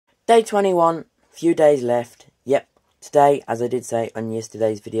Day 21, few days left. Yep, today, as I did say on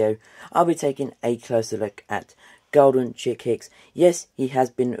yesterday's video, I'll be taking a closer look at Golden Chick Hicks. Yes, he has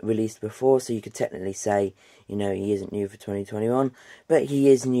been released before, so you could technically say, you know, he isn't new for 2021, but he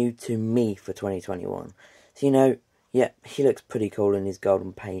is new to me for 2021. So, you know, yeah, he looks pretty cool in his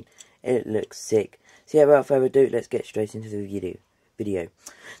golden paint. It looks sick. So yeah, without further ado, let's get straight into the video.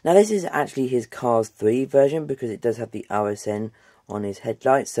 Now, this is actually his Cars 3 version, because it does have the RSN on his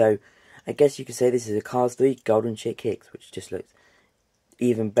headlight, so I guess you could say this is a Cars 3 Golden Chick Hicks, which just looks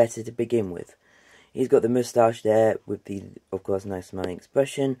even better to begin with. He's got the moustache there with the, of course, nice smiling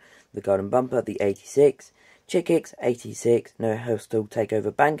expression, the golden bumper, the 86, Chick Hicks 86, no hostile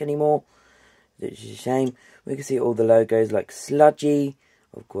takeover bank anymore, which is a shame. We can see all the logos like Sludgy,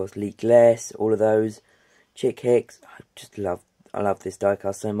 of course, Leak Less, all of those, Chick Hicks. I love this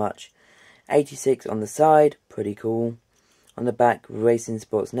diecast so much. 86 on the side, pretty cool. On the back, Racing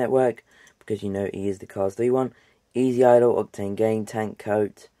Sports Network, because you know he is the Cars 3 one. Easy Idle, Octane Gain, Tank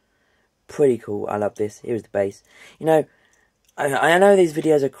Coat. Pretty cool, I love this. Here's the base. You know, I know these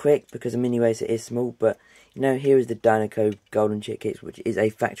videos are quick because the mini racer is small, but you know, here is the Dynaco Golden Chick Hicks, which is a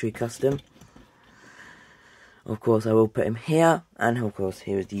factory custom. Of course, I will put him here, and of course,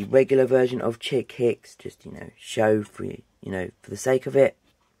 here is the regular version of Chick Hicks, just, you know, show for, you know, for the sake of it.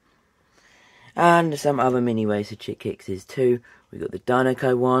 And some other mini racer Chick Hickses too. We got the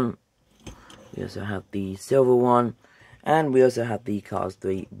Dynaco one. We also have the silver one. And we also have the Cars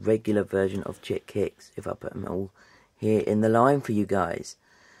 3 regular version of Chick Hicks, if I put them all here in the line for you guys.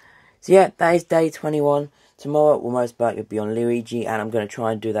 So yeah, that is day 21. Tomorrow will most likely be on Luigi, and I'm going to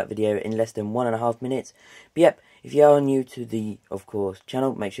try and do that video in less than 1.5 minutes. But yep, if you are new to the, of course,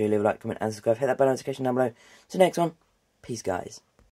 channel, make sure you leave a like, comment and subscribe. Hit that bell notification down below. Till next one, peace guys.